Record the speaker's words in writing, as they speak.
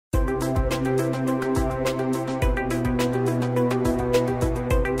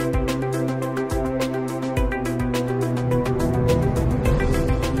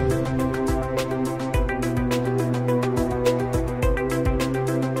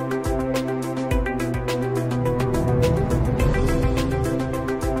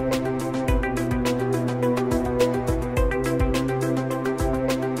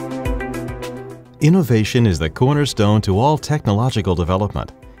Innovation is the cornerstone to all technological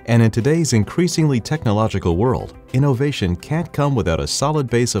development, and in today's increasingly technological world, innovation can't come without a solid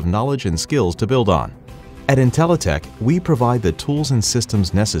base of knowledge and skills to build on. At Intelitek, we provide the tools and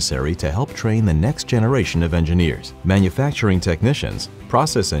systems necessary to help train the next generation of engineers, manufacturing technicians,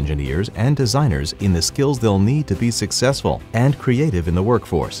 process engineers, and designers in the skills they'll need to be successful and creative in the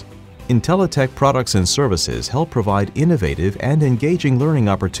workforce. Intelitek products and services help provide innovative and engaging learning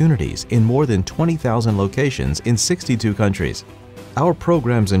opportunities in more than 20,000 locations in 62 countries. Our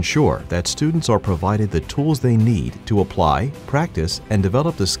programs ensure that students are provided the tools they need to apply, practice, and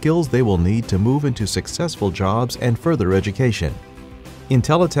develop the skills they will need to move into successful jobs and further education.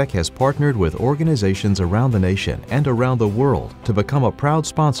 Intelitek has partnered with organizations around the nation and around the world to become a proud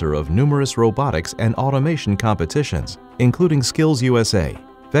sponsor of numerous robotics and automation competitions, including Skills USA,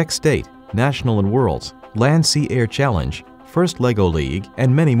 VEX State, National and Worlds, Land Sea Air Challenge, First Lego League,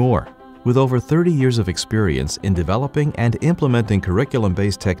 and many more. With over 30 years of experience in developing and implementing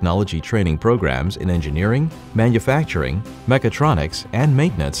curriculum-based technology training programs in engineering, manufacturing, mechatronics, and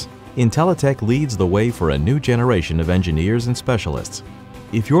maintenance, Intelitek leads the way for a new generation of engineers and specialists.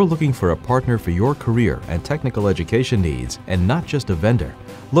 If you're looking for a partner for your career and technical education needs and not just a vendor,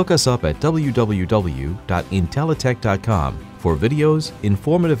 look us up at www.intelitek.com for videos,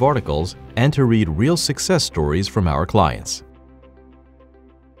 informative articles, and to read real success stories from our clients.